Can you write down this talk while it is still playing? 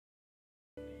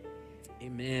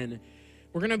Amen.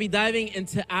 We're going to be diving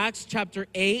into Acts chapter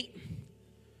 8,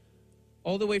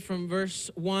 all the way from verse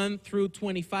 1 through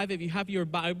 25. If you have your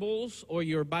Bibles or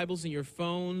your Bibles in your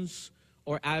phones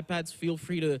or iPads, feel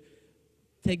free to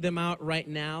take them out right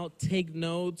now. Take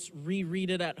notes, reread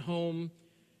it at home.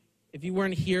 If you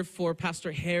weren't here for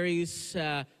Pastor Harry's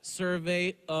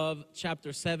survey of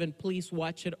chapter 7, please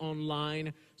watch it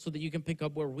online so that you can pick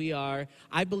up where we are.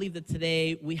 I believe that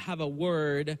today we have a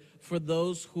word for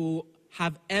those who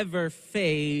have ever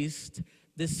faced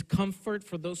discomfort,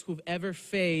 for those who've ever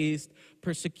faced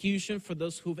persecution, for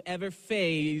those who've ever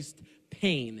faced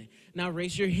pain. Now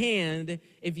raise your hand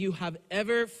if you have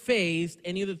ever faced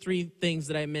any of the three things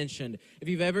that I mentioned. If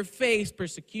you've ever faced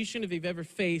persecution, if you've ever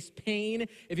faced pain,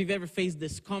 if you've ever faced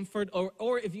discomfort,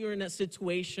 or if you're in a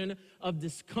situation of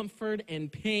discomfort and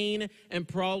pain and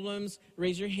problems,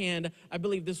 raise your hand. I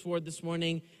believe this word this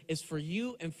morning is for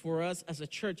you and for us as a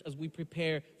church as we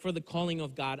prepare for the calling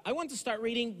of God. I want to start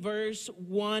reading verse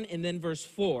 1 and then verse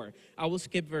 4. I will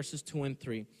skip verses 2 and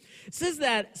 3. It says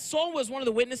that Saul was one of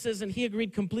the witnesses and he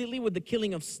agreed completely with the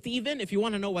killing of Stephen. If you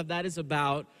want to know what that is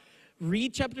about,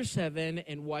 read chapter 7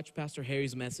 and watch Pastor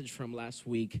Harry's message from last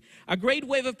week. A great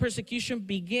wave of persecution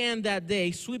began that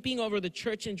day, sweeping over the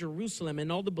church in Jerusalem,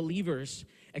 and all the believers,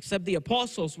 except the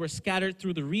apostles, were scattered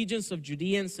through the regions of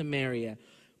Judea and Samaria.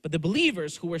 But the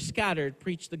believers who were scattered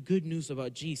preached the good news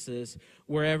about Jesus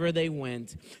wherever they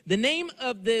went. The name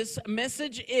of this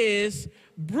message is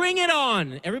Bring It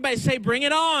On. Everybody say, Bring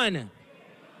It On.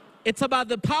 It's about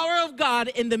the power of God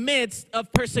in the midst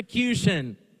of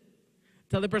persecution.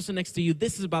 Tell the person next to you,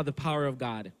 this is about the power of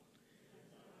God.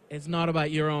 It's not about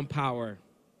your own power.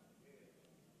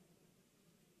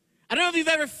 I don't know if you've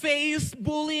ever faced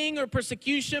bullying or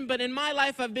persecution, but in my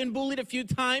life, I've been bullied a few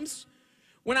times.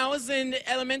 When I was in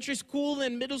elementary school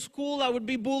and middle school, I would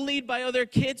be bullied by other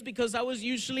kids because I was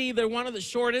usually either one of the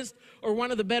shortest or one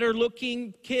of the better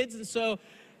looking kids. And so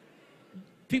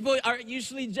people are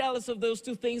usually jealous of those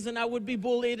two things, and I would be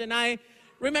bullied. And I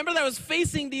remember that I was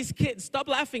facing these kids. Stop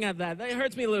laughing at that. That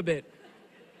hurts me a little bit.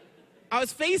 I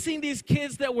was facing these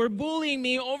kids that were bullying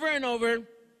me over and over.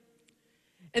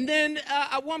 And then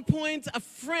at one point, a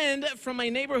friend from my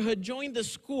neighborhood joined the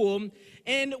school.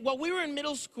 And while we were in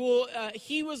middle school,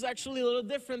 he was actually a little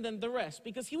different than the rest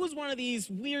because he was one of these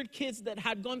weird kids that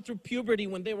had gone through puberty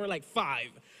when they were like 5.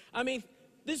 I mean,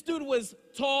 this dude was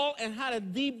tall and had a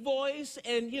deep voice.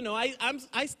 And, you know,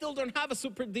 I still don't have a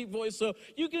super deep voice. So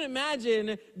you can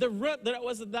imagine the rut that I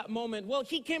was at that moment. Well,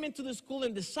 he came into the school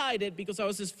and decided, because I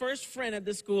was his first friend at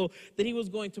the school, that he was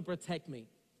going to protect me.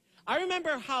 I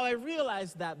remember how I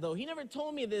realized that, though. He never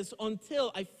told me this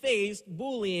until I faced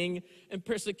bullying and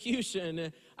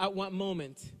persecution at one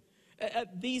moment.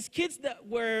 These kids that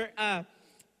were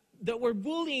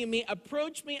bullying me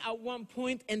approached me at one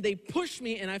point, and they pushed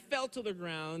me, and I fell to the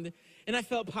ground, and I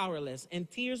felt powerless. And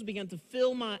tears began to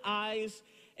fill my eyes,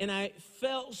 and I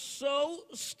felt so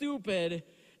stupid,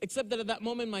 except that at that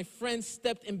moment, my friend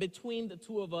stepped in between the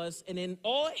two of us, and in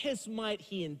all his might,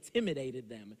 he intimidated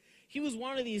them. He was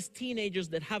one of these teenagers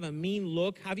that have a mean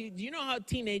look. Do you know how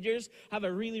teenagers have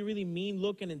a really, really mean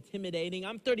look and intimidating?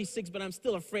 I'm 36, but I'm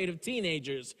still afraid of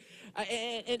teenagers.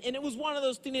 And it was one of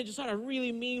those teenagers who had a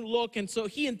really mean look, and so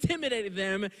he intimidated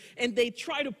them, and they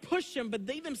tried to push him, but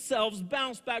they themselves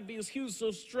bounced back because he was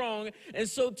so strong and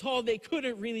so tall they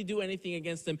couldn't really do anything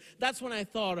against him. That's when I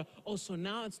thought, oh, so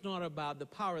now it's not about the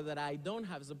power that I don't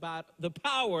have. It's about the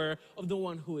power of the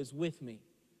one who is with me.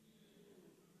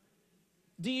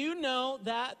 Do you know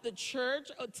that the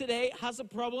church today has a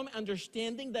problem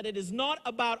understanding that it is not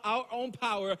about our own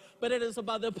power, but it is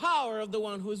about the power of the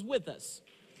one who is with us?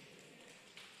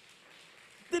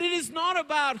 That it is not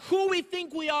about who we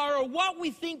think we are or what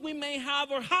we think we may have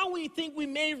or how we think we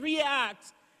may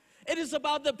react. It is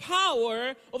about the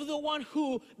power of the one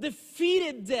who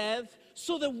defeated death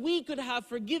so that we could have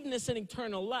forgiveness and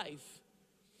eternal life.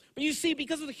 But you see,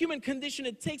 because of the human condition,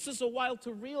 it takes us a while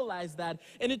to realize that.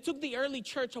 And it took the early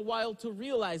church a while to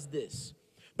realize this.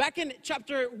 Back in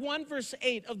chapter 1, verse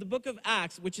 8 of the book of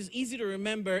Acts, which is easy to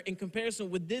remember in comparison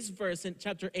with this verse in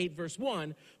chapter 8, verse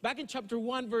 1. Back in chapter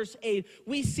 1, verse 8,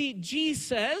 we see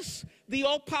Jesus, the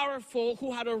all-powerful,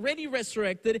 who had already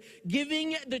resurrected,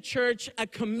 giving the church a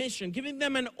commission, giving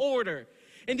them an order.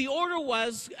 And the order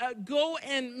was, go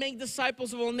and make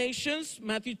disciples of all nations,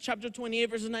 Matthew chapter 28,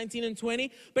 verses 19 and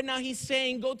 20. But now he's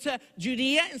saying, go to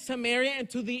Judea and Samaria and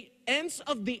to the ends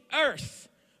of the earth,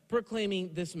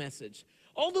 proclaiming this message.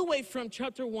 All the way from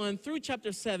chapter 1 through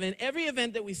chapter 7, every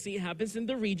event that we see happens in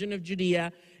the region of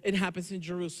Judea. It happens in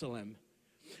Jerusalem.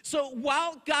 So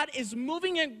while God is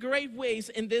moving in great ways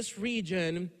in this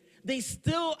region, they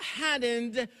still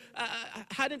hadn't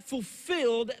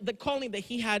fulfilled the calling that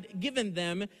he had given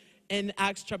them in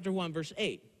Acts chapter 1, verse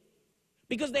 8.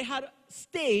 Because they had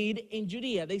stayed in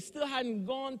Judea. They still hadn't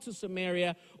gone to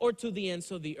Samaria or to the ends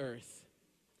of the earth.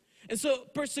 And so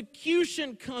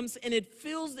persecution comes and it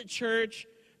fills the church.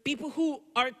 People who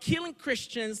are killing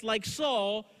Christians like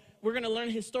Saul, we're going to learn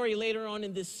his story later on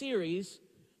in this series,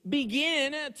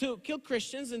 begin to kill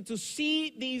Christians and to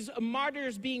see these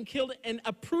martyrs being killed and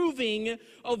approving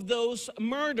of those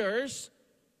murders.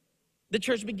 The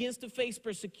church begins to face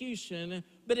persecution,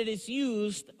 but it is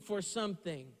used for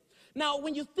something. Now,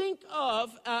 when you think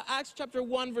of Acts chapter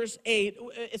 1, verse 8,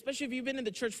 especially if you've been in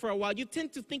the church for a while, you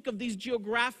tend to think of these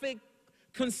geographic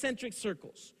concentric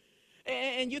circles.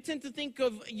 And you tend to think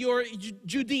of your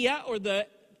Judea, or the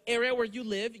area where you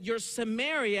live, your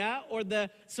Samaria, or the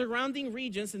surrounding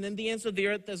regions, and then the ends of the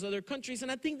earth as other countries.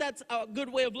 And I think that's a good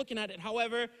way of looking at it.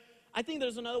 However, I think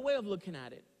there's another way of looking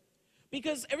at it.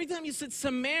 Because every time you said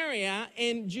Samaria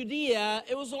and Judea,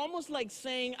 it was almost like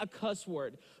saying a cuss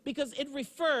word. Because it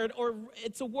referred, or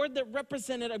it's a word that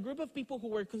represented a group of people who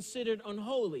were considered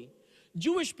unholy.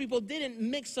 Jewish people didn't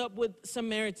mix up with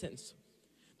Samaritans.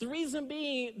 The reason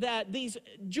being that these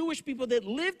Jewish people that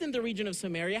lived in the region of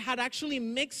Samaria had actually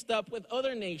mixed up with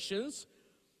other nations.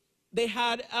 They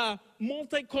had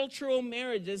multicultural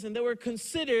marriages, and they were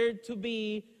considered to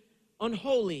be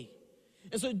unholy.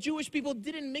 And so Jewish people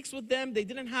didn't mix with them. They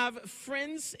didn't have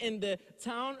friends in the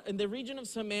town, in the region of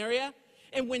Samaria.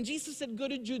 And when Jesus said, go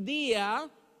to Judea,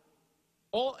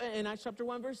 in Acts chapter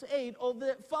 1, verse 8, all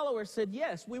the followers said,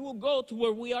 yes, we will go to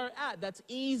where we are at. That's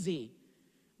easy.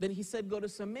 Then he said, go to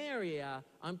Samaria.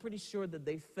 I'm pretty sure that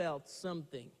they felt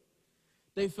something.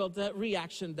 They felt that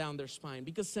reaction down their spine.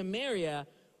 Because Samaria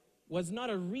was not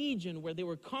a region where they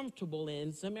were comfortable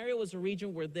in. Samaria was a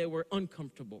region where they were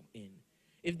uncomfortable in.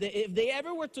 If they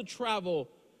ever were to travel,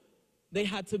 they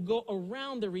had to go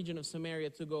around the region of Samaria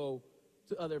to go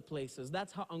to other places.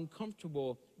 That's how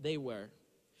uncomfortable they were.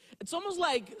 It's almost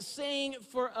like saying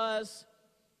for us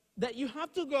that you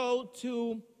have to go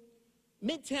to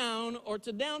Midtown or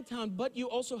to downtown, but you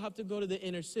also have to go to the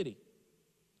inner city.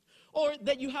 Or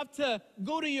that you have to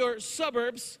go to your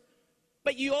suburbs,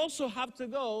 but you also have to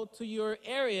go to your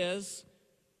areas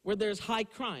where there's high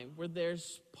crime, where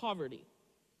there's poverty.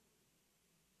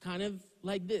 Kind of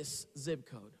like this zip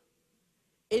code.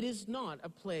 It is not a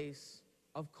place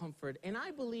of comfort. And I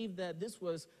believe that this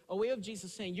was a way of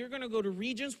Jesus saying, you're going to go to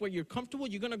regions where you're comfortable,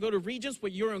 you're going to go to regions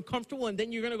where you're uncomfortable, and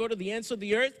then you're going to go to the ends of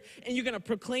the earth, and you're going to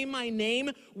proclaim my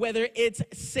name, whether it's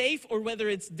safe or whether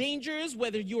it's dangerous,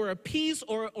 whether you're at peace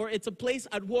or it's a place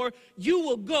at war. You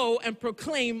will go and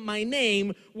proclaim my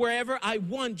name wherever I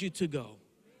want you to go.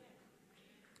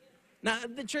 Now,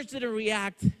 the church didn't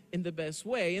react in the best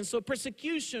way, and so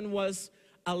persecution was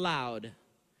allowed.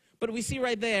 But we see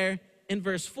right there in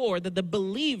verse 4 that the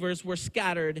believers were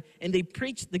scattered, and they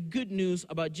preached the good news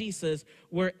about Jesus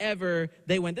wherever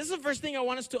they went. This is the first thing I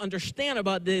want us to understand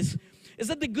about this, is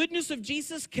that the good news of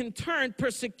Jesus can turn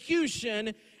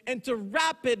persecution into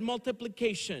rapid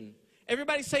multiplication.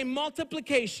 Everybody say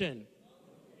multiplication.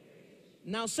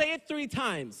 Now say it 3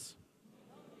 times.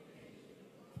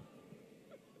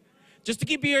 Just to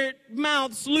keep your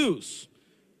mouths loose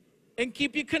and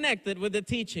keep you connected with the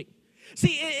teaching.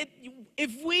 See,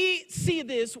 if we see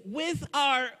this with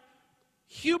our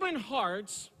human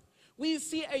hearts, we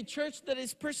see a church that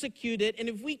is persecuted, and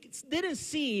if we didn't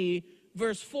see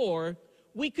verse 4,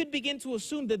 we could begin to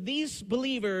assume that these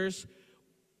believers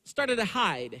started to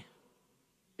hide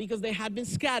because they had been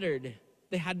scattered.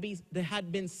 They had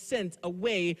been sent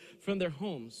away from their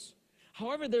homes.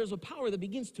 However, there's a power that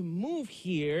begins to move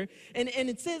here, and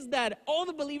it says that all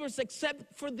the believers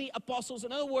except for the apostles,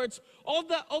 in other words, all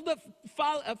the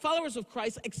followers of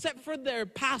Christ except for their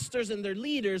pastors and their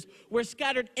leaders were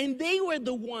scattered, and they were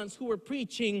the ones who were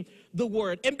preaching the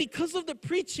word. And because of the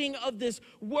preaching of this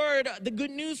word, the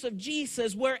good news of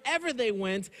Jesus, wherever they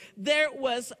went, there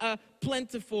was a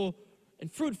plentiful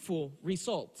and fruitful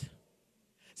result.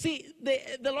 See,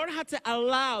 the Lord had to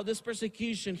allow this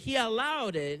persecution. He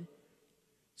allowed it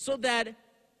so that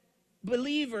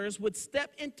believers would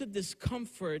step into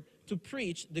discomfort to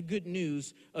preach the good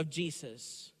news of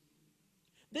Jesus.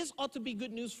 This ought to be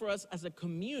good news for us as a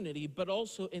community, but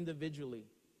also individually.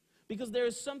 Because there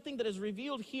is something that is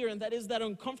revealed here, and that is that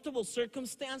uncomfortable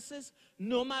circumstances,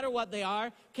 no matter what they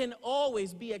are, can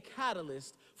always be a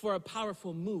catalyst for a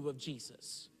powerful move of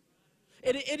Jesus.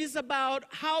 It is about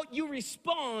how you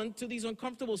respond to these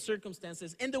uncomfortable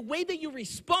circumstances. And the way that you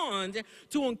respond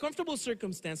to uncomfortable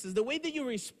circumstances, the way that you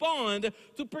respond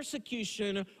to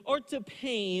persecution or to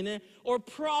pain or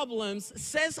problems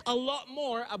says a lot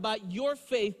more about your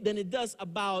faith than it does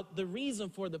about the reason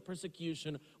for the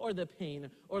persecution or the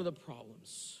pain or the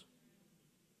problems.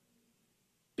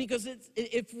 Because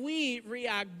if we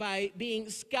react by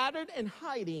being scattered and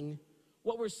hiding,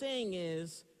 what we're saying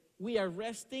is, we are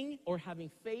resting or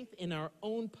having faith in our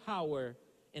own power,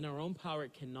 and our own power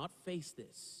cannot face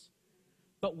this.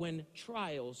 But when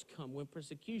trials come, when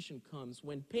persecution comes,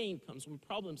 when pain comes, when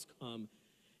problems come,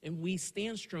 and we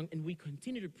stand strong and we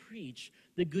continue to preach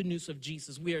the good news of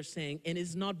Jesus, we are saying, and it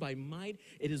is not by might,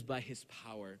 it is by his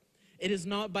power. It is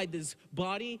not by this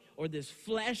body or this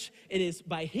flesh, it is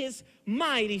by his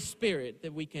mighty spirit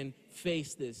that we can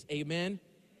face this. Amen?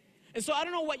 And so I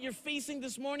don't know what you're facing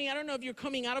this morning. I don't know if you're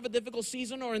coming out of a difficult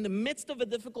season or in the midst of a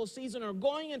difficult season or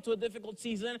going into a difficult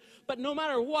season. But no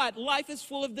matter what, life is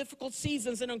full of difficult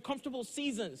seasons and uncomfortable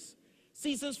seasons.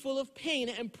 Seasons full of pain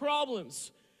and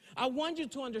problems. I want you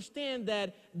to understand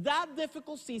that that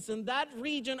difficult season, that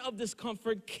region of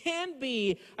discomfort can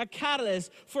be a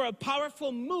catalyst for a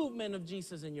powerful movement of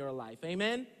Jesus in your life.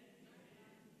 Amen?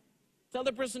 Tell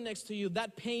the person next to you,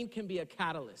 that pain can be a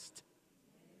catalyst.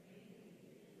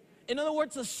 In other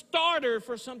words, a starter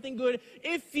for something good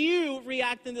if you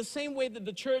react in the same way that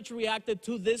the church reacted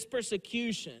to this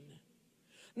persecution.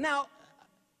 Now,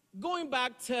 going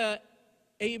back to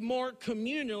a more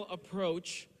communal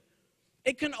approach,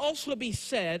 it can also be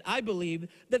said, I believe,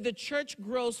 that the church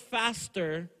grows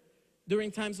faster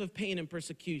during times of pain and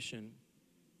persecution.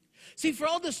 See, for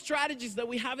all the strategies that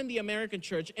we have in the American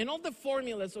church and all the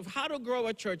formulas of how to grow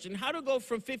a church and how to go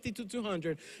from 50 to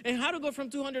 200 and how to go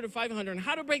from 200 to 500 and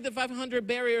how to break the 500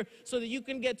 barrier so that you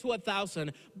can get to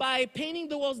 1,000 by painting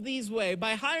the walls this way,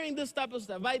 by hiring this type of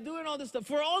stuff, by doing all this stuff,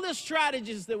 for all the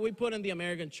strategies that we put in the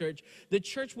American church, the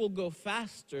church will go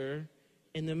faster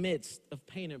in the midst of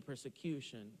pain and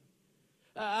persecution.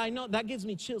 I know that gives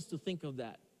me chills to think of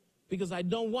that because I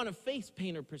don't want to face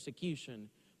pain or persecution.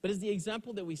 But it's the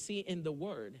example that we see in the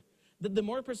Word, that the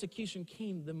more persecution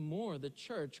came, the more the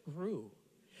church grew.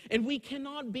 And we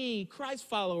cannot be Christ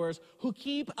followers who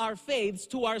keep our faiths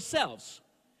to ourselves.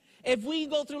 If we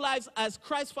go through lives as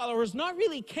Christ followers, not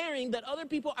really caring that other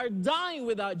people are dying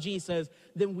without Jesus,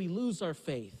 then we lose our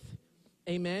faith.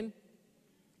 Amen?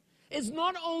 It's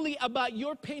not only about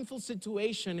your painful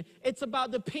situation, it's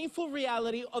about the painful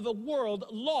reality of a world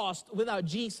lost without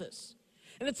Jesus.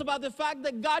 And it's about the fact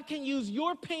that God can use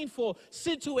your painful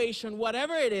situation,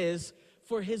 whatever it is,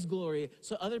 for his glory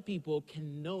so other people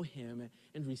can know him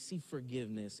and receive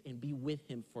forgiveness and be with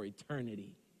him for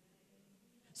eternity.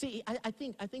 See, I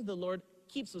think the Lord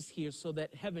keeps us here so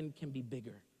that heaven can be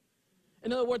bigger.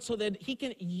 In other words, so that he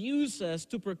can use us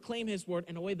to proclaim his word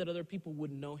in a way that other people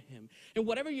would know him. And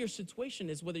whatever your situation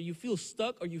is, whether you feel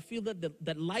stuck or you feel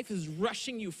that life is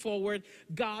rushing you forward,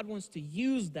 God wants to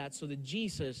use that so that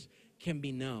Jesus can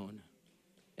be known.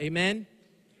 Amen?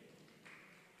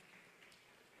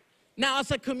 Now, as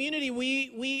a community,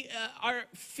 we are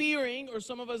fearing, or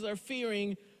some of us are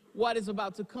fearing, what is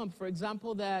about to come. For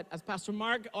example, that, as Pastor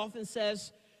Mark often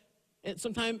says,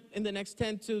 sometime in the next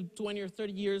 10 to 20 or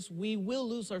 30 years, we will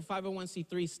lose our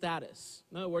 501c3 status.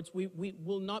 In other words, we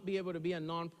will not be able to be a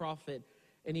nonprofit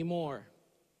anymore.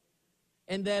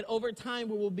 And that over time,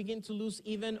 we will begin to lose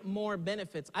even more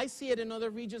benefits. I see it in other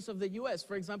regions of the U.S.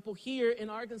 For example, here in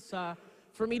Arkansas,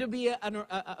 for me to be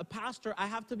a pastor, I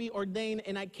have to be ordained,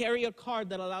 and I carry a card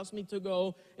that allows me to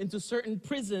go into certain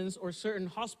prisons or certain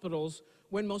hospitals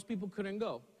when most people couldn't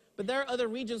go. But there are other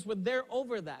regions where they're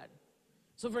over that.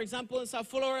 So, for example, in South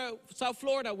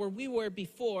Florida, where we were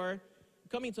before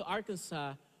coming to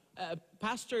Arkansas,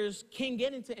 pastors can't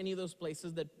get into any of those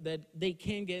places that they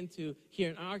can get into here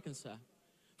in Arkansas.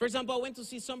 For example, I went to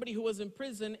see somebody who was in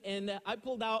prison, and I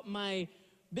pulled out my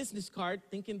business card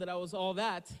thinking that I was all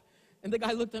that. And the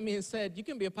guy looked at me and said, "You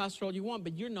can be a pastor all you want,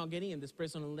 but you're not getting in this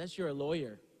prison unless you're a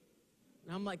lawyer."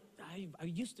 And I'm like, I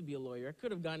used to be a lawyer. I could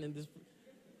have gotten in this.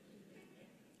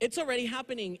 It's already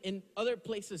happening in other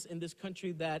places in this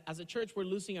country that as a church, we're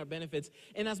losing our benefits.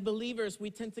 And as believers, we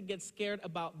tend to get scared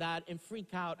about that and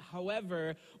freak out.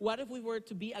 However, what if we were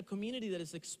to be a community that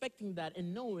is expecting that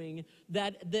and knowing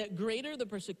that the greater the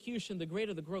persecution, the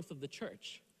greater the growth of the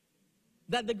church?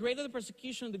 That the greater the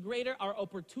persecution, the greater our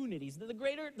opportunities. That the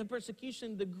greater the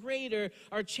persecution, the greater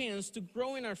our chance to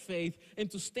grow in our faith and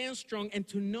to stand strong and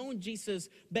to know Jesus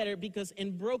better. Because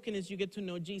in brokenness, you get to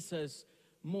know Jesus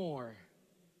more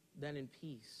than in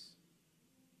peace.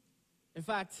 In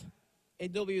fact,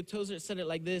 A.W. Tozer said it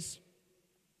like this: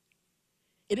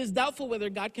 It is doubtful whether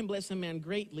God can bless a man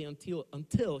greatly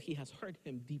until he has hurt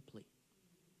him deeply.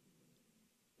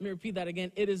 Let me repeat that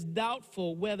again. It is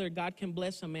doubtful whether God can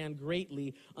bless a man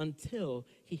greatly until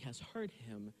he has hurt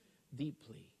him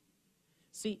deeply.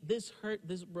 See, this hurt,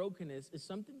 this brokenness is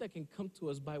something that can come to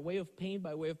us by way of pain,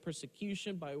 by way of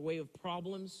persecution, by way of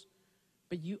problems.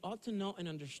 But you ought to know and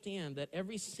understand that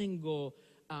every single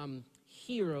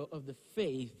hero of the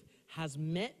faith has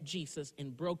met Jesus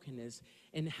in brokenness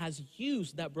and has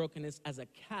used that brokenness as a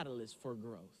catalyst for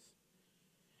growth.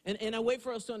 And a way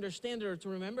for us to understand it or to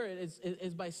remember it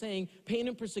is by saying pain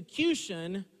and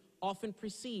persecution often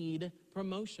precede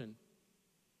promotion.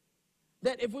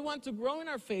 That if we want to grow in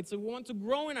our faith, if we want to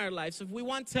grow in our lives, if we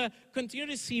want to continue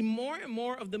to see more and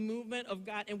more of the movement of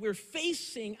God, and we're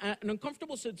facing an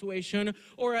uncomfortable situation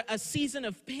or a season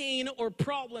of pain or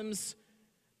problems,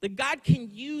 that God can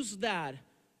use that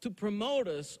to promote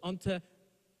us onto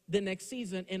the next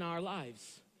season in our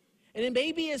lives. And it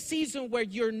may be a season where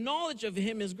your knowledge of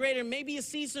Him is greater. Maybe a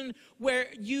season where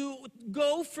you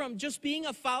go from just being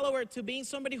a follower to being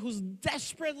somebody who's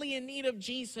desperately in need of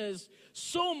Jesus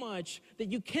so much that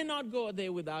you cannot go a day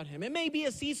without Him. It may be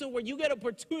a season where you get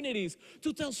opportunities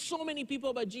to tell so many people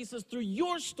about Jesus through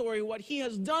your story, what He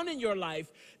has done in your life,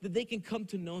 that they can come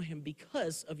to know Him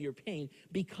because of your pain,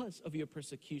 because of your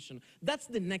persecution. That's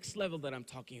the next level that I'm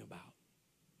talking about.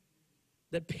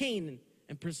 That pain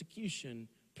and persecution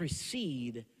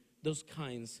precede those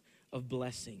kinds of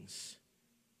blessings.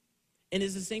 And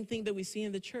it's the same thing that we see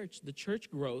in the church. The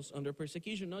church grows under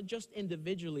persecution, not just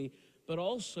individually, but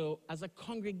also as a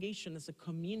congregation, as a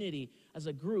community, as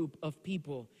a group of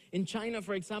people. In China,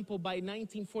 for example, by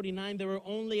 1949, there were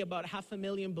only about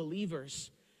 500,000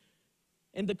 believers.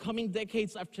 In the coming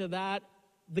decades after that,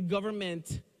 the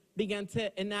government began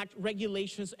to enact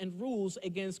regulations and rules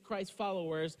against Christ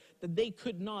followers that they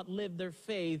could not live their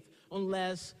faith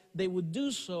unless they would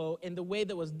do so in the way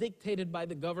that was dictated by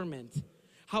the government.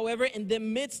 However, in the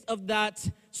midst of that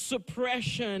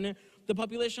suppression, the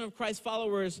population of Christ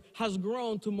followers has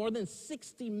grown to more than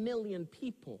 60 million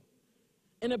people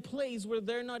in a place where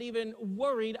they're not even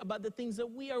worried about the things that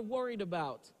we are worried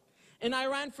about. In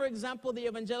Iran, for example, the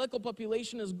evangelical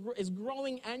population is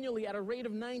growing annually at a rate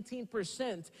of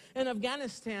 19%. In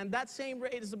Afghanistan, that same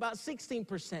rate is about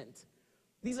 16%.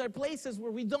 These are places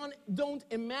where we don't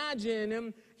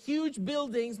imagine huge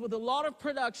buildings with a lot of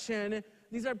production.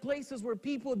 These are places where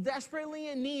people desperately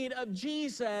in need of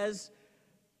Jesus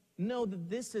know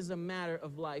that this is a matter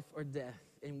of life or death.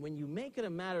 And when you make it a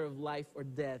matter of life or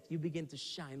death, you begin to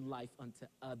shine life unto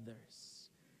others.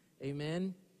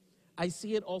 Amen? I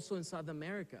see it also in South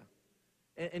America.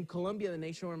 In Colombia, the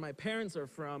nation where my parents are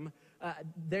from,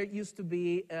 there used to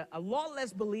be a lot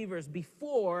less believers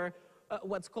before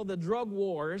what's called the drug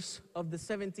wars of the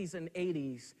 70s and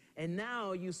 80s. And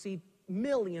now you see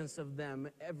millions of them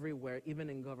everywhere, even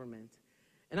in government.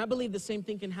 And I believe the same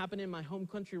thing can happen in my home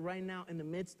country right now. In the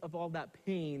midst of all that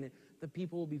pain, the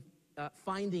people will be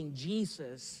finding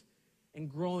Jesus and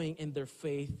growing in their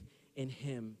faith in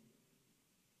Him.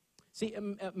 See,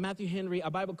 Matthew Henry, a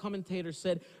Bible commentator,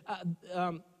 said,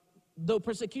 though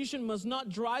persecution must not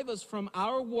drive us from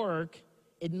our work,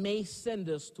 it may send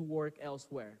us to work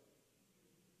elsewhere.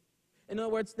 In other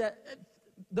words, that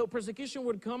though persecution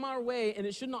would come our way, and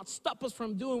it should not stop us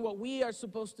from doing what we are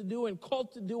supposed to do and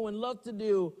called to do and love to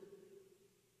do,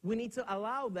 we need to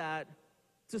allow that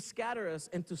to scatter us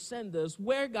and to send us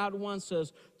where God wants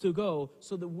us to go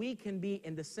so that we can be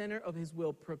in the center of His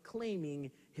will,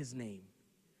 proclaiming His name.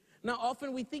 Now,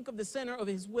 often we think of the center of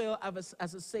His will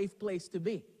as a safe place to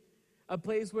be, a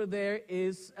place where there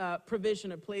is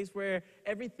provision, a place where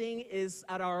everything is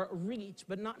at our reach,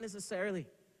 but not necessarily.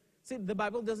 See, the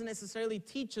Bible doesn't necessarily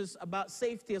teach us about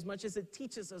safety as much as it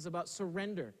teaches us about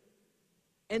surrender.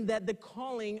 And that the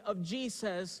calling of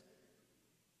Jesus,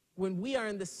 when we are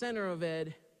in the center of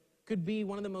it, could be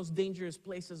one of the most dangerous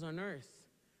places on earth.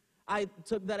 I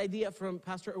took that idea from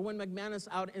Pastor Erwin McManus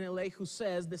out in LA, who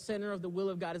says the center of the will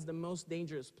of God is the most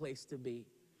dangerous place to be.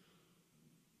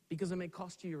 Because it may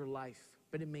cost you your life,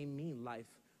 but it may mean life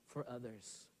for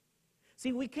others.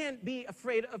 See, we can't be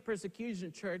afraid of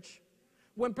persecution, church.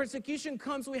 When persecution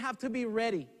comes, we have to be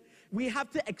ready. We have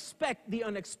to expect the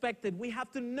unexpected. We have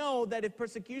to know that if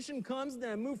persecution comes,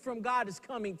 then a move from God is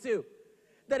coming too.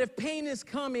 That if pain is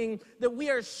coming, that we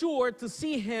are sure to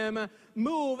see Him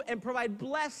move and provide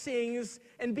blessings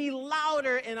and be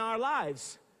louder in our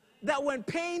lives. That when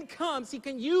pain comes, He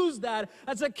can use that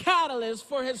as a catalyst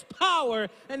for His power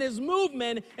and His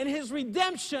movement and His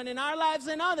redemption in our lives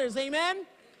and others. Amen?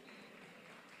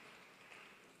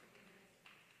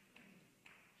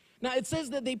 Now, it says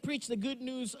that they preached the good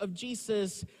news of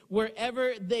Jesus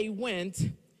wherever they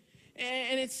went.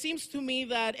 And it seems to me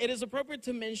that it is appropriate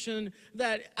to mention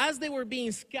that as they were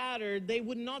being scattered, they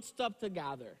would not stop to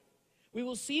gather. We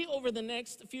will see over the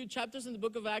next few chapters in the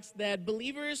book of Acts that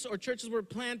believers or churches were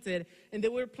planted, and they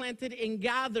were planted in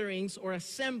gatherings or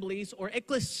assemblies or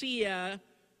ecclesia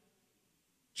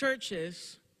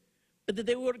churches, but that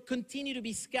they would continue to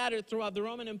be scattered throughout the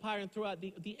Roman Empire and throughout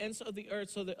the ends of the earth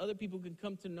so that other people could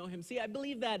come to know him. See, I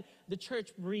believe that the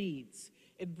church breathes.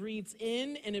 It breathes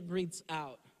in and it breathes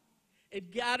out.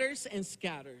 It gathers and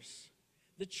scatters.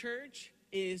 The church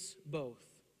is both.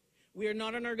 We are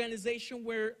not an organization,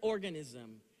 we're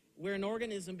organism. We're an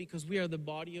organism because we are the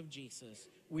body of Jesus.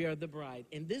 We are the bride.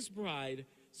 And this bride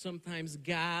sometimes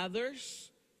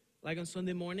gathers, like on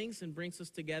Sunday mornings, and brings us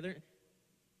together,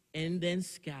 and then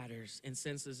scatters and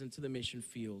sends us into the mission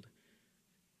field.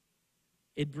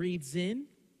 It breathes in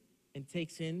and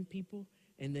takes in people,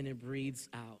 and then it breathes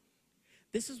out.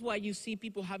 This is why you see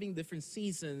people having different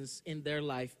seasons in their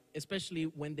life, especially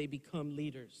when they become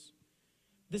leaders.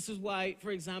 This is why,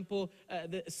 for example,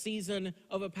 the season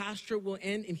of a pastor will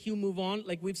end and he'll move on,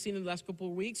 like we've seen in the last couple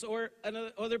of weeks, or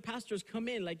other pastors come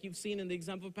in, like you've seen in the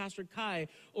example of Pastor Kai,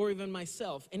 or even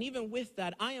myself. And even with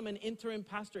that, I am an interim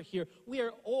pastor here. We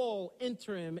are all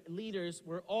interim leaders.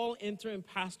 We're all interim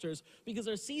pastors because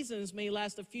our seasons may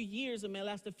last a few years, it may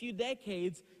last a few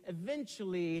decades.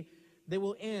 Eventually, they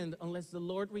will end unless the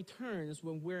Lord returns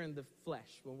when we're in the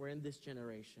flesh, when we're in this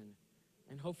generation.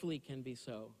 And hopefully it can be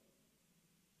so.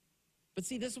 But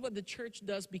see, this is what the church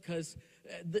does because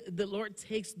the Lord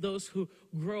takes those who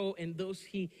grow and those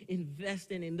he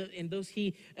invests in and those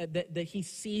that he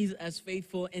sees as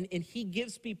faithful. And he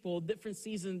gives people different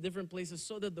seasons, different places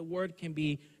so that the word can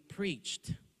be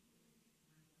preached.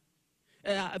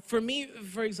 For me,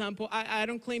 for example, I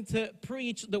don't claim to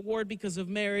preach the word because of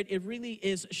merit. It really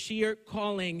is sheer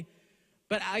calling.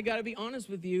 But I got to be honest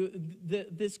with you,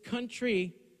 this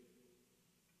country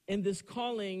and this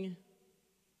calling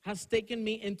has taken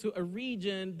me into a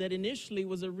region that initially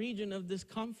was a region of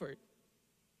discomfort.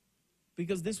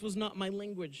 Because this was not my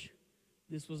language.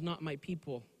 This was not my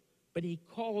people. But he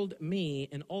called me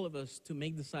and all of us to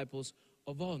make disciples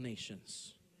of all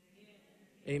nations.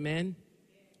 Amen?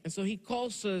 And so he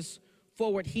calls us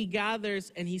forward. He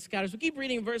gathers and he scatters. We keep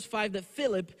reading verse 5 that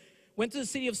Philip went to the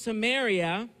city of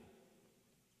Samaria.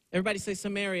 Everybody say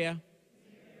Samaria.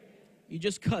 You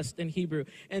just cussed in Hebrew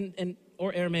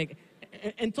or Aramaic.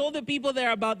 And told the people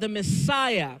there about the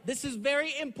Messiah. This is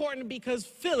very important because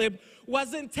Philip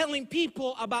wasn't telling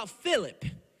people about Philip.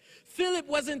 Philip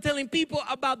wasn't telling people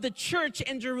about the church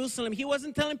in Jerusalem. He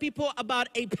wasn't telling people about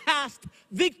a past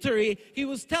victory. He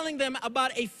was telling them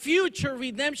about a future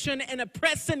redemption and a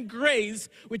present grace,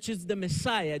 which is the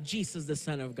Messiah, Jesus, the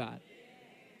Son of God.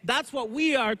 That's what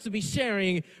we are to be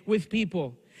sharing with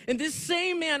people. And this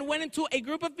same man went into a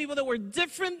group of people that were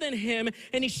different than him,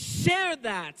 and he shared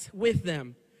that with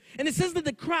them. And it says that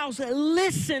the crowds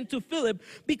listened to Philip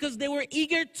because they were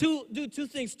eager to do two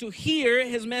things: to hear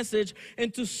his message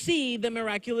and to see the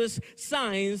miraculous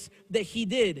signs that he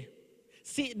did.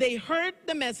 See, they heard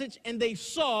the message and they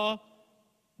saw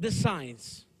the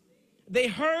signs. They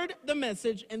heard the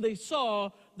message and they saw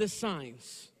the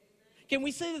signs. Can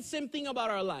we say the same thing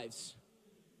about our lives?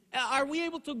 Are we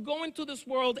able to go into this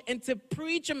world and to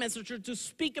preach a message or to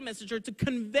speak a message or to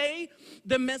convey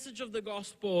the message of the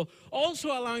gospel, also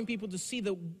allowing people to see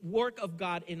the work of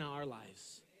God in our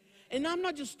lives? And I'm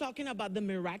not just talking about the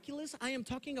miraculous, I am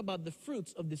talking about the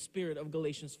fruits of the Spirit of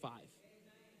Galatians 5.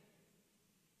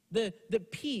 The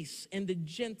peace and the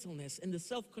gentleness and the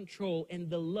self-control and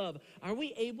the love. Are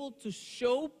we able to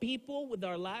show people with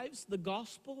our lives the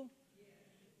gospel?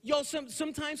 Yo,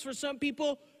 sometimes for some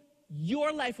people,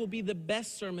 your life will be the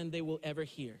best sermon they will ever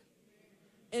hear.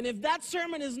 And if that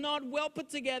sermon is not well put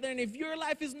together, and if your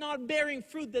life is not bearing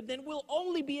fruit, then we'll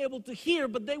only be able to hear,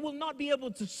 but they will not be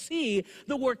able to see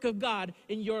the work of God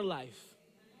in your life.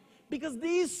 Because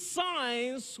these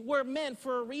signs were meant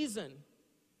for a reason.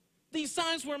 These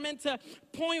signs were meant to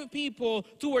point people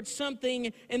towards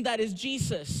something, and that is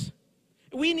Jesus.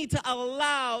 We need to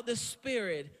allow the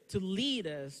Spirit to lead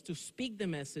us to speak the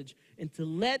message and to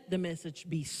let the message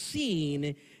be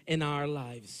seen in our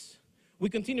lives. We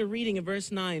continue reading in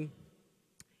verse 9.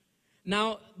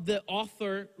 Now, the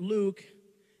author, Luke,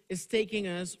 is taking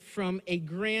us from a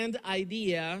grand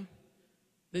idea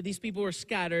that these people were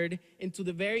scattered into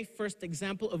the very first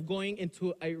example of going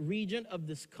into a region of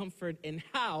discomfort and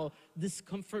how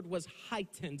discomfort was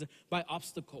heightened by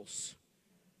obstacles.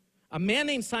 A man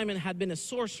named Simon had been a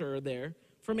sorcerer there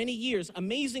for many years,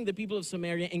 amazing the people of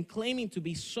Samaria and claiming to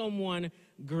be someone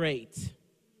great.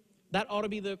 That ought to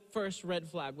be the first red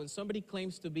flag. When somebody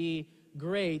claims to be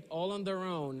great all on their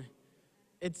own,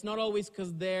 it's not always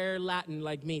because they're Latin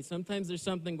like me. Sometimes there's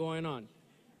something going on.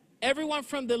 Everyone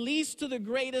from the least to the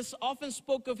greatest often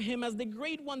spoke of him as the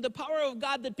great one, the power of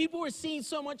God, that people were seeing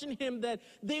so much in him that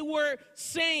they were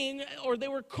saying, or they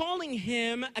were calling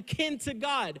him akin to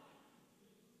God.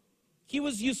 He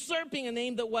was usurping a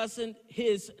name that wasn't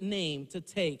his name to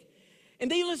take. And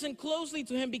they listened closely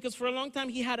to him because for a long time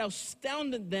he had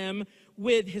astounded them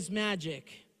with his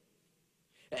magic.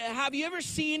 Have you ever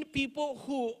seen people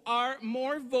who are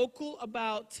more vocal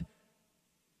about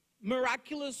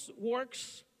miraculous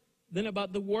works than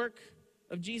about the work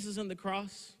of Jesus on the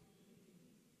cross?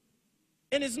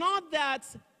 And it's not that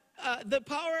the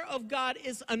power of God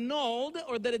is annulled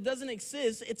or that it doesn't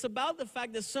exist. It's about the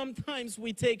fact that sometimes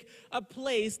we take a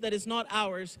place that is not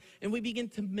ours and we begin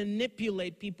to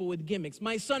manipulate people with gimmicks.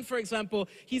 My son, for example,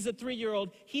 he's a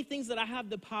 3-year-old. He thinks that I have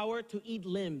the power to eat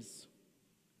limbs.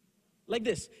 Like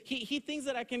this. He thinks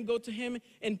that I can go to him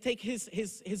and take his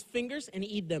fingers and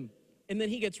eat them. And then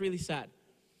he gets really sad.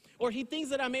 Or he thinks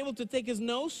that I'm able to take his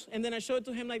nose, and then I show it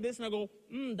to him like this, and I go,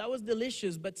 that was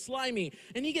delicious, but slimy.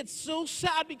 And he gets so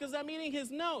sad because I'm eating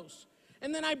his nose.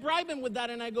 And then I bribe him with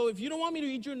that, and I go, if you don't want me to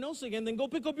eat your nose again, then go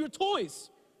pick up your toys.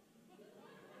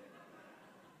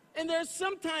 And there's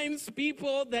sometimes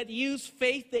people that use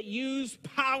faith, that use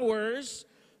powers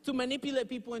to manipulate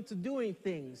people into doing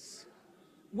things,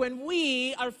 when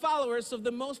we are followers of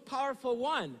the most powerful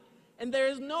one. And there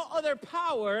is no other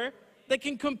power that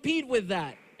can compete with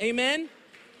that. Amen?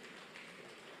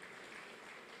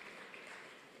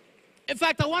 In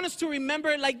fact, I want us to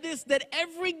remember like this, that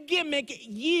every gimmick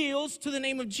yields to the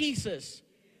name of Jesus.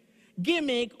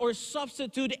 Gimmick or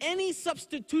substitute, any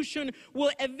substitution will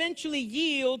eventually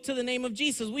yield to the name of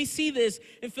Jesus. We see this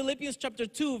in Philippians chapter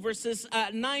 2, verses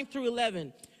 9 through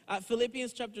 11.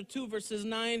 Philippians chapter 2, verses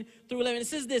 9 through 11. It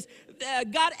says this,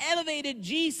 God elevated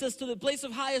Jesus to the place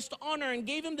of highest honor and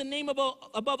gave him the name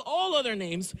above all other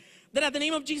names, that at the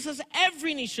name of Jesus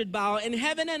every knee should bow in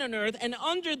heaven and on earth and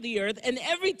under the earth, and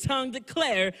every tongue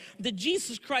declare that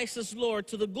Jesus Christ is Lord,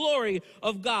 to the glory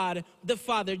of God the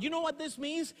Father. You know what this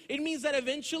means? It means that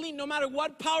eventually, no matter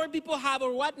what power people have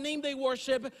or what name they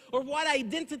worship or what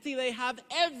identity they have,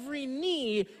 every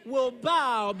knee will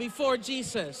bow before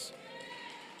Jesus.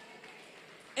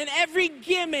 And every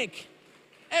gimmick,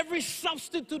 every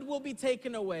substitute will be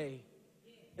taken away.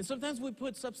 And sometimes we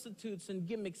put substitutes and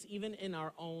gimmicks even in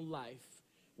our own life.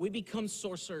 We become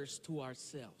sorcerers to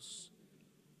ourselves,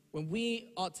 when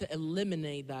we ought to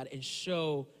eliminate that and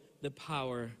show the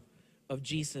power of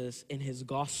Jesus in his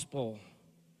gospel.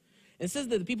 It says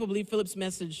that the people believed Philip's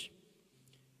message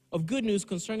of good news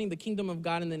concerning the kingdom of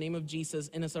God in the name of Jesus,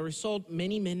 and as a result,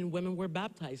 many men and women were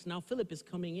baptized. Now Philip is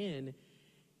coming in,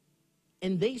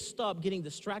 and they stop getting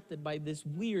distracted by this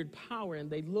weird power, and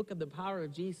they look at the power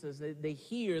of Jesus. They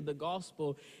hear the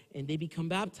gospel, and they become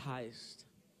baptized.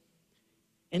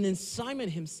 And then Simon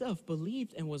himself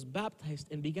believed and was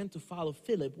baptized and began to follow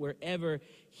Philip wherever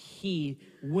he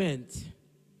went.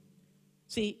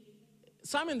 See,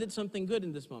 Simon did something good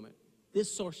in this moment,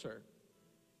 this sorcerer.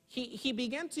 He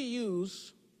began to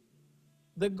use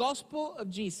the gospel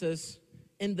of Jesus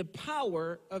and the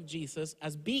power of Jesus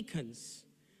as beacons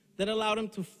that allowed him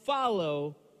to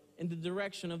follow in the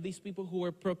direction of these people who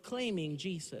were proclaiming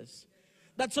Jesus.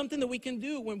 That's something that we can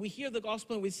do when we hear the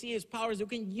gospel and we see his powers. We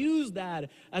can use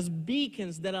that as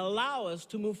beacons that allow us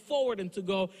to move forward and to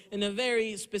go in a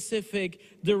very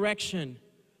specific direction.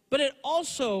 But it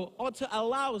also ought to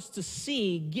allow us to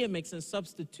see gimmicks and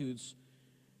substitutes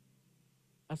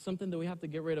as something that we have to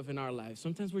get rid of in our lives.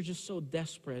 Sometimes we're just so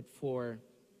desperate for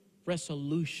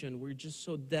resolution. We're just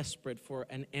so desperate for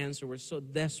an answer. We're so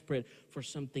desperate for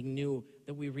something new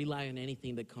that we rely on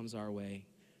anything that comes our way.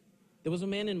 There was a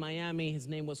man in Miami, his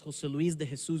name was Jose Luis de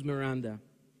Jesus Miranda,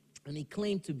 and he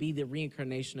claimed to be the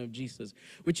reincarnation of Jesus,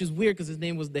 which is weird because his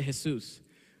name was de Jesus,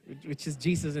 which is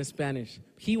Jesus in Spanish.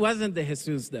 He wasn't de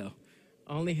Jesus though,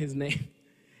 only his name.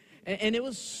 And it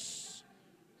was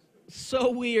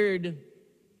so weird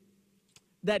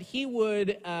that he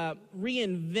would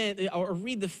reinvent or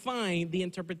redefine the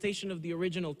interpretation of the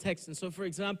original text. And so, for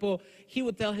example, he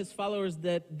would tell his followers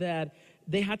that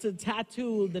they had to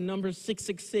tattoo the number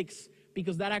 666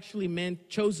 because that actually meant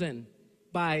chosen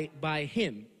by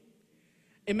him.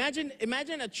 Imagine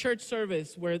a church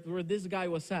service where this guy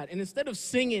was at, and instead of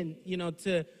singing,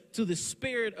 to the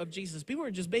Spirit of Jesus, people were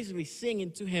just basically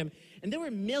singing to him, and there were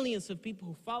millions of people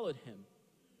who followed him.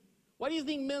 Why do you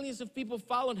think millions of people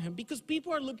followed him? Because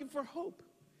people are looking for hope.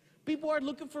 People are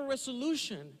looking for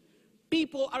resolution.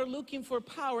 People are looking for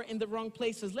power in the wrong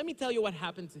places. Let me tell you what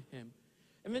happened to him.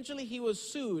 Eventually, he was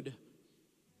sued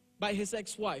by his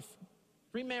ex-wife,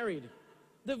 remarried,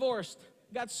 divorced,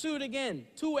 got sued again,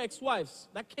 2 ex-wives.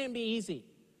 That can't be easy.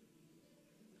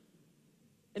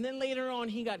 And then later on,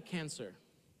 he got cancer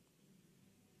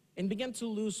and began to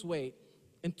lose weight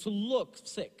and to look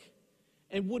sick,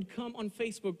 and would come on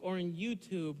Facebook or on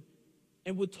YouTube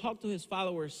and would talk to his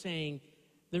followers saying,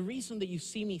 the reason that you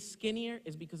see me skinnier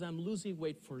is because I'm losing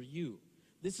weight for you.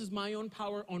 This is my own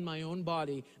power on my own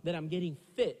body that I'm getting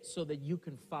fit so that you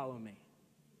can follow me.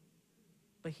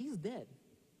 But he's dead.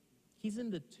 He's in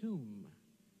the tomb.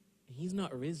 He's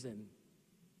not risen.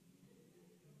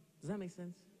 Does that make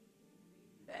sense?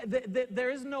 There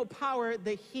is no power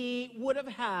that he would have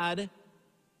had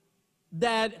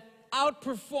that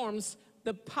outperforms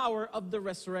the power of the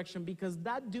resurrection, because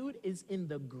that dude is in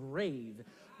the grave.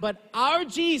 But our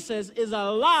Jesus is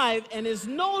alive and is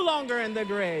no longer in the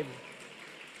grave.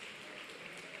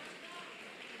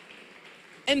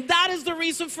 And that is the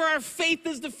reason for our faith,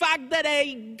 is the fact that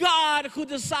a God who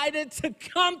decided to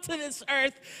come to this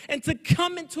earth and to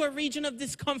come into a region of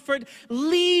discomfort,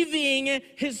 leaving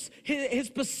his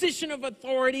position of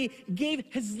authority, gave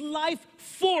his life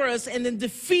for us and then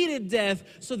defeated death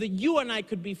so that you and I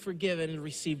could be forgiven and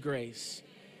receive grace.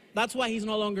 That's why he's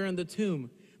no longer in the tomb.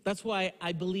 That's why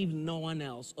I believe no one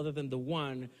else other than the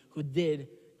one who did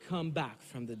come back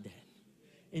from the dead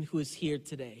and who is here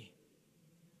today.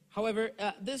 However,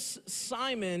 this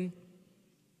Simon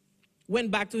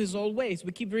went back to his old ways.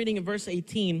 We keep reading in verse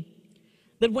 18.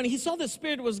 That when he saw the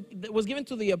Spirit was given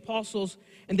to the apostles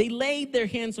and they laid their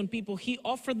hands on people, he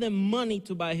offered them money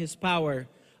to buy his power.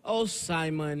 Oh,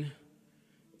 Simon,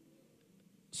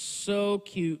 so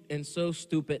cute and so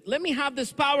stupid. Let me have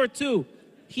this power too,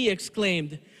 he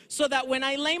exclaimed, so that when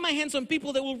I lay my hands on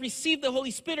people, they will receive the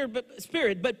Holy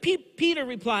Spirit. But Peter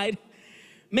replied,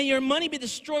 may your money be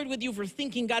destroyed with you for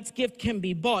thinking God's gift can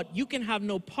be bought. You can have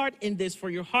no part in this, for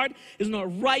your heart is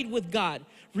not right with God.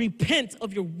 Repent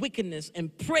of your wickedness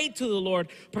and pray to the Lord.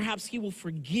 Perhaps he will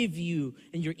forgive you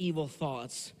and your evil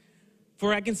thoughts.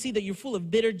 For I can see that you're full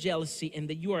of bitter jealousy and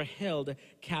that you are held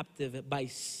captive by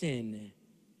sin.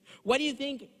 Why do you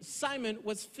think Simon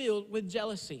was filled with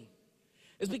jealousy?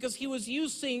 It's because he was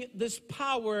using this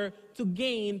power to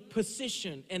gain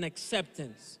position and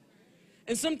acceptance.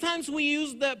 And sometimes we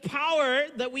use the power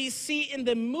that we see in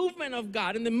the movement of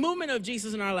God, in the movement of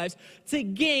Jesus in our lives, to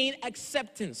gain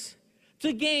acceptance,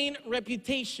 to gain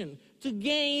reputation, to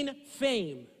gain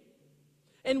fame.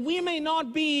 And we may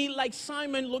not be like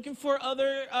Simon looking for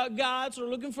other gods or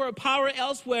looking for a power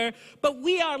elsewhere, but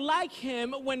we are like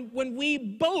him when we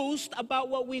boast about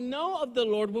what we know of the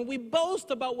Lord, when we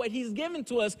boast about what he's given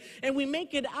to us, and we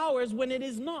make it ours when it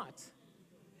is not.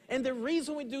 And the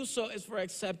reason we do so is for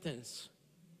acceptance.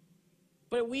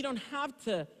 But we don't have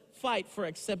to fight for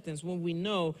acceptance when we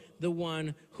know the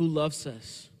one who loves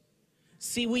us.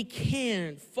 See, we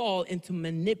can't fall into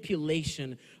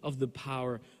manipulation of the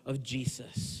power of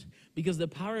Jesus, because the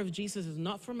power of Jesus is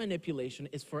not for manipulation,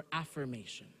 it's for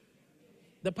affirmation.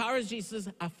 The power of Jesus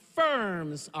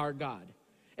affirms our God.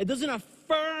 It doesn't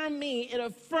affirm me, it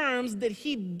affirms that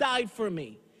he died for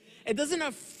me. It doesn't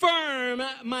affirm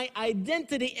my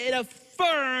identity, it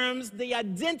affirms the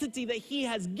identity that he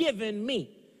has given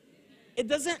me. It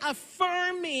doesn't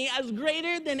affirm me as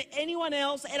greater than anyone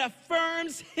else, it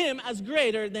affirms him as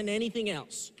greater than anything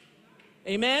else.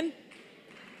 Amen?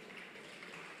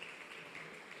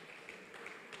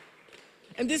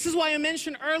 And this is why I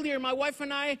mentioned earlier, my wife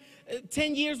and I,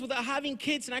 10 years without having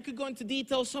kids, and I could go into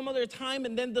detail some other time,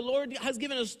 and then the Lord has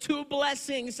given us 2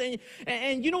 blessings.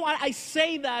 And you know what? I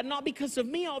say that not because of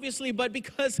me, obviously, but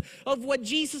because of what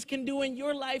Jesus can do in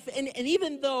your life. And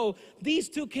even though these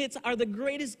 2 kids are the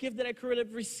greatest gift that I could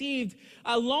have received,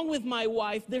 along with my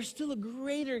wife, there's still a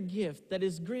greater gift that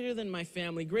is greater than my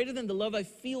family, greater than the love I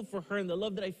feel for her and the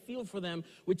love that I feel for them,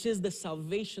 which is the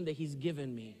salvation that he's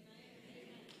given me.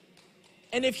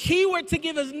 And if he were to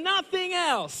give us nothing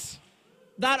else,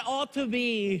 that ought to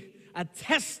be a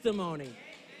testimony.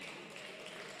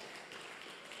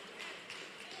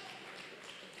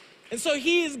 And so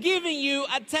he is giving you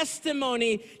a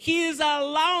testimony. He is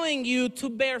allowing you to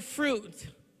bear fruit.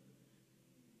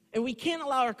 And we can't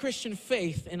allow our Christian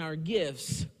faith and our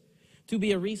gifts to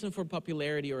be a reason for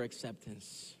popularity or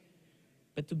acceptance,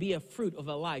 but to be a fruit of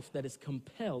a life that is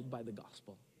compelled by the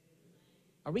gospel.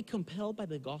 Are we compelled by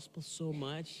the gospel so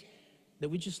much that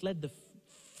we just let the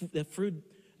fruit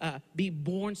be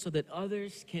born so that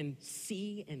others can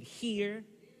see and hear,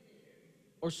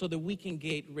 or so that we can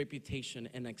gain reputation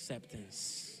and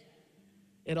acceptance?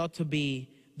 It ought to be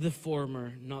the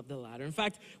former, not the latter. In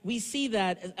fact, we see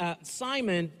that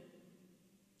Simon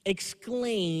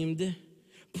exclaimed,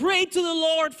 Pray to the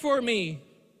Lord for me,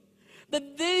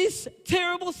 that these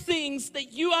terrible things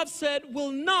that you have said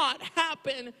will not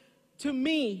happen to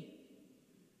me.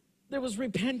 There was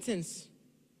repentance.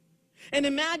 And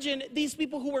imagine these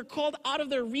people who were called out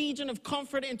of their region of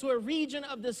comfort into a region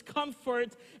of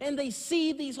discomfort, and they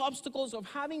see these obstacles of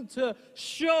having to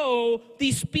show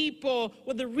these people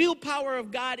what the real power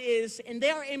of God is, and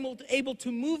they are able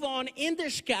to move on in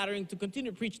their scattering to continue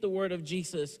to preach the word of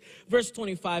Jesus. Verse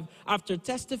 25, after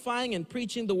testifying and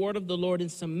preaching the word of the Lord in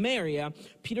Samaria,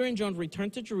 Peter and John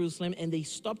returned to Jerusalem, and they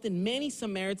stopped in many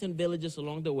Samaritan villages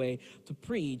along the way to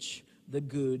preach the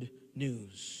good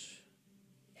news.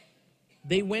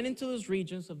 They went into those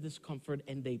regions of discomfort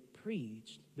and they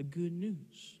preached the good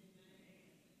news.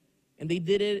 And they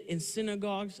did it in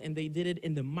synagogues, and they did it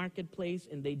in the marketplace,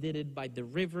 and they did it by the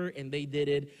river, and they did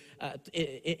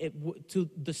it to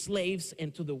the slaves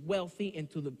and to the wealthy and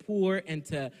to the poor and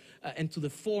to the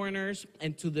foreigners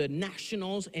and to the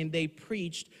nationals, and they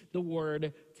preached the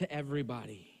word to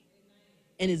everybody.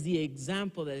 And it's the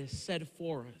example that is set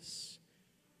for us.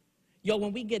 Yo,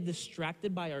 when we get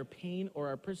distracted by our pain or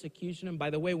our persecution, and by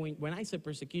the way, when I say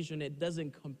persecution, it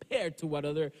doesn't compare to what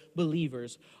other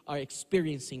believers are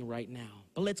experiencing right now.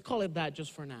 But let's call it that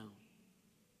just for now.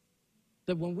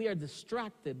 That when we are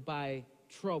distracted by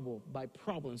trouble, by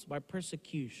problems, by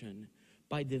persecution,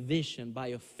 by division, by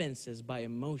offenses, by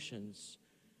emotions,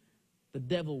 the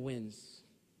devil wins.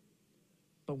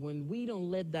 But when we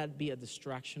don't let that be a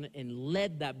distraction and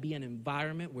let that be an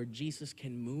environment where Jesus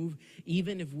can move,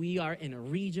 even if we are in a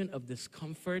region of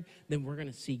discomfort, then we're going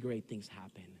to see great things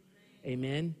happen.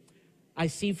 Amen. I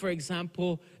see, for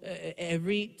example,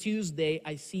 every Tuesday,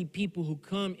 I see people who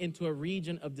come into a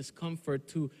region of discomfort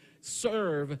to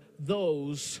serve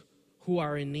those who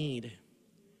are in need.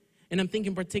 And I'm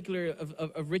thinking particularly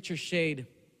of Richard Shade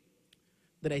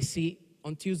that I see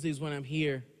on Tuesdays when I'm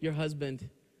here, your husband,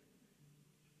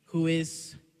 who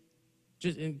is,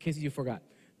 just in case you forgot,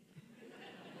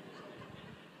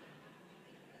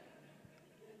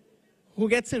 who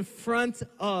gets in front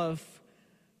of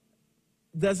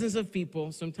dozens of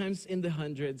people, sometimes in the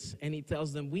hundreds, and he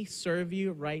tells them, we serve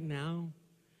you right now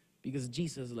because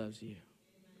Jesus loves you.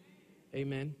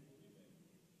 Amen.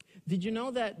 Did you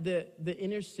know that the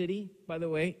inner city, by the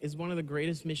way, is one of the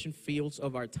greatest mission fields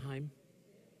of our time?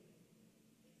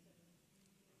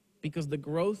 Because the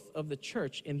growth of the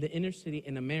church in the inner city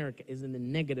in America is in the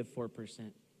negative 4%.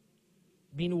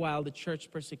 Meanwhile, the church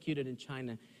persecuted in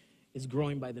China is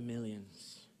growing by the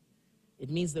millions. It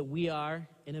means that we are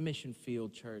in a mission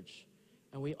field, church,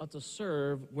 and we ought to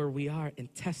serve where we are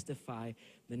and testify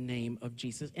the name of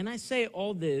Jesus. And I say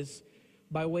all this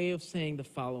by way of saying the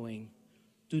following.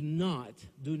 Do not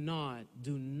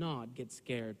get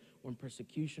scared when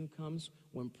persecution comes,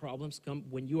 when problems come,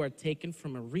 when you are taken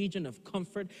from a region of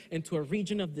comfort into a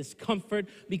region of discomfort,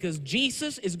 because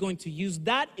Jesus is going to use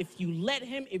that if you let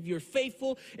him, if you're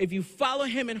faithful, if you follow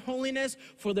him in holiness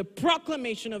for the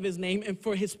proclamation of his name and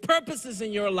for his purposes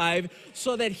in your life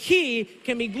so that he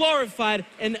can be glorified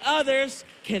and others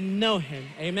can know him.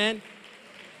 Amen.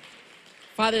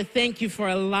 Father, thank you for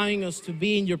allowing us to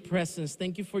be in your presence.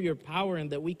 Thank you for your power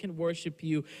and that we can worship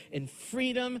you in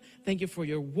freedom. Thank you for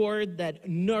your word that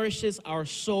nourishes our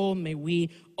soul. May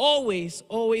we always,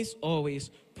 always,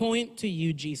 always point to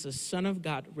you, Jesus, Son of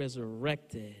God,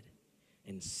 resurrected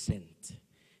and sent.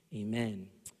 Amen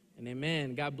and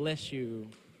amen. God bless you.